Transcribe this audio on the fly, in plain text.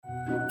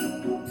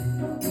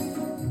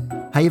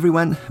Hi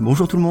everyone,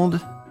 bonjour tout le monde.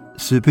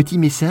 Ce petit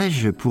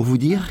message pour vous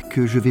dire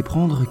que je vais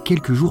prendre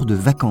quelques jours de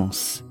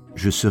vacances.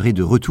 Je serai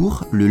de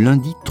retour le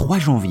lundi 3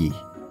 janvier.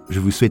 Je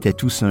vous souhaite à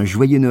tous un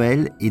joyeux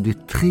Noël et de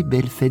très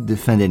belles fêtes de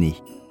fin d'année.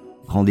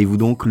 Rendez-vous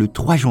donc le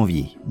 3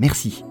 janvier.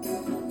 Merci.